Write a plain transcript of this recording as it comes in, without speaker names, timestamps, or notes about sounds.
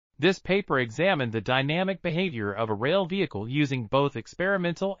This paper examined the dynamic behavior of a rail vehicle using both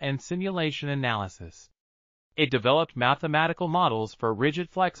experimental and simulation analysis. It developed mathematical models for rigid,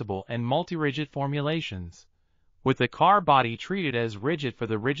 flexible, and multi-rigid formulations, with the car body treated as rigid for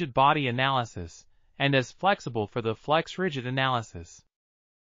the rigid body analysis and as flexible for the flex-rigid analysis.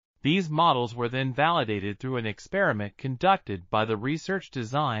 These models were then validated through an experiment conducted by the Research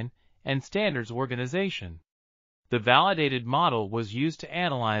Design and Standards Organization. The validated model was used to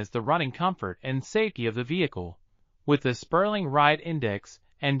analyze the running comfort and safety of the vehicle, with the Sperling Ride Index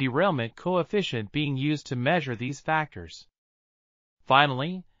and derailment coefficient being used to measure these factors.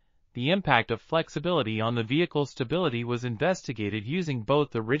 Finally, the impact of flexibility on the vehicle's stability was investigated using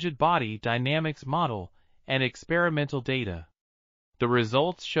both the rigid body dynamics model and experimental data. The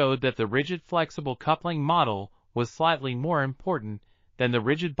results showed that the rigid-flexible coupling model was slightly more important than the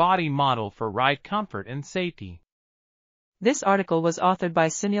rigid body model for ride comfort and safety. This article was authored by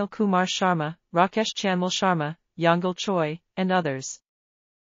Sunil Kumar Sharma, Rakesh Chandmal Sharma, Yeongil Choi, and others.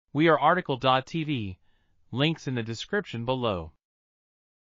 We are RTCLTV, links in the description below.